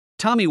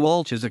Tommy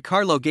Walsh is a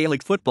Carlow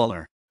Gaelic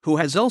footballer who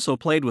has also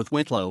played with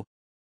Wicklow.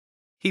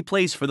 He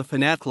plays for the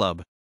Fenagh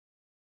club.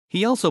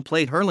 He also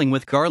played hurling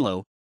with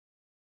Carlow.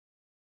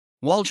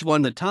 Walsh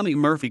won the Tommy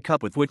Murphy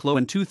Cup with Wicklow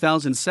in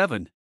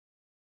 2007.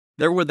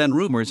 There were then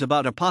rumours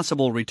about a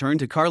possible return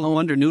to Carlow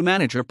under new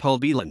manager Paul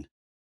Beelan.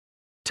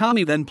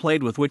 Tommy then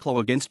played with Wicklow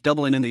against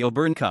Dublin in the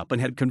O'Byrne Cup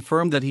and had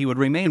confirmed that he would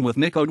remain with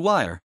Mick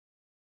O'Dwyer.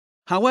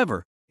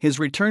 However, his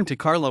return to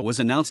Carlow was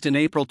announced in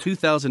April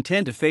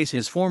 2010 to face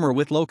his former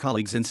Wicklow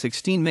colleagues in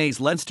 16 May's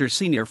Leinster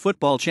Senior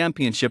Football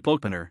Championship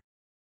opener.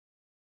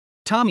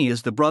 Tommy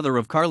is the brother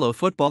of Carlow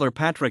footballer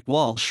Patrick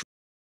Walsh.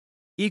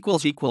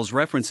 ==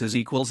 References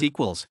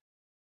 ==